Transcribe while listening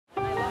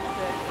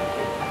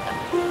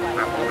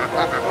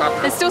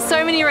There's still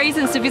so many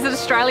reasons to visit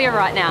Australia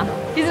right now.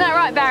 Isn't that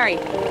right, Barry?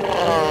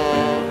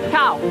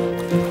 Carl?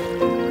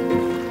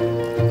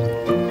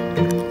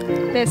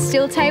 There's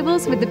still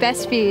tables with the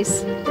best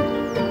views. Here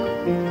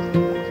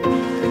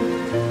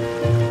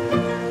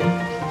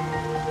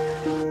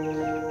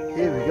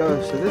we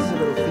go. So this is a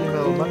little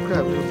female mud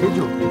crab, little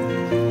vigil.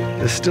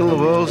 It's still the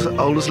world's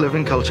oldest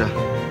living culture.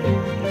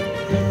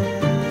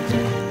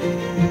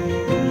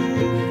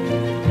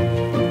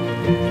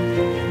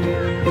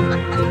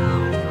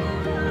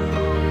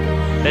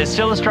 There's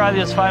still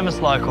Australia's famous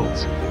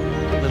locals.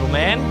 Little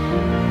man.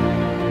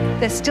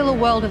 There's still a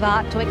world of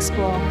art to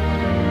explore.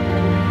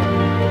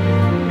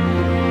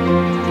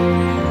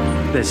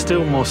 There's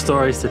still more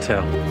stories to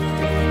tell.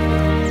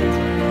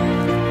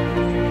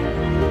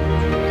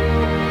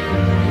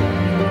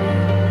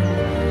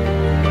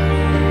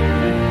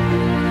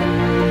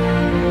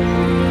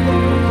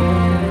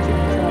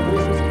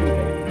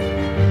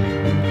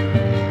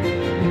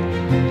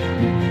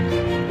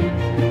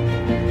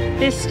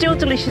 There's still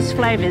delicious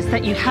flavours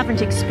that you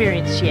haven't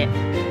experienced yet.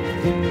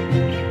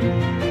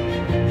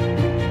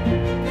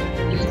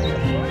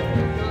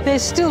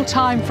 There's still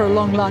time for a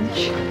long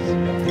lunch.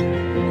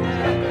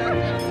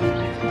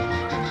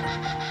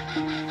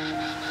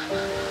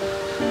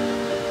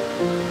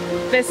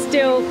 There's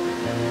still...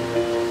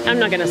 I'm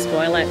not going to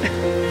spoil it.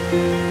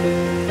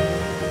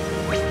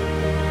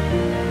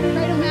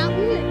 Cradle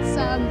Mountain, it's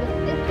the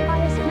fifth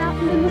highest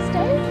mountain in the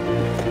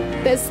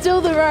state. There's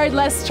still the road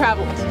less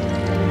travelled.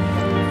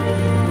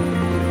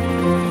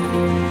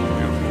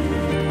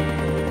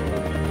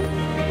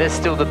 There's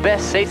still the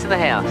best seats in the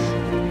house.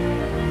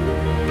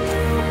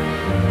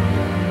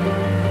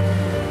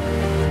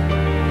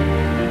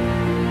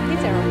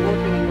 Here's our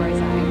award-winning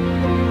rosé.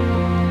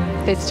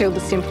 There's still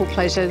the simple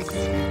pleasures.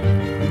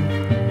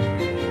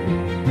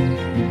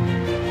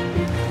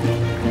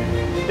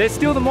 There's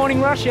still the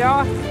morning rush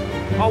hour.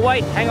 Oh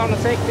wait, hang on a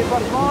sec, this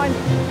one's mine.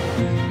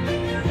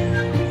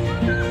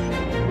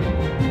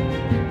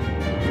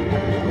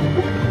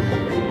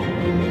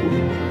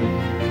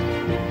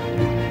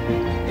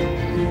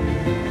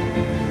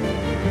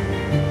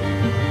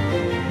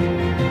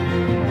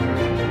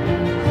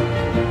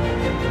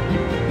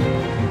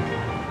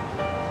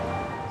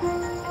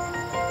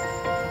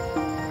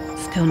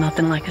 Still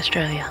nothing like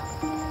Australia.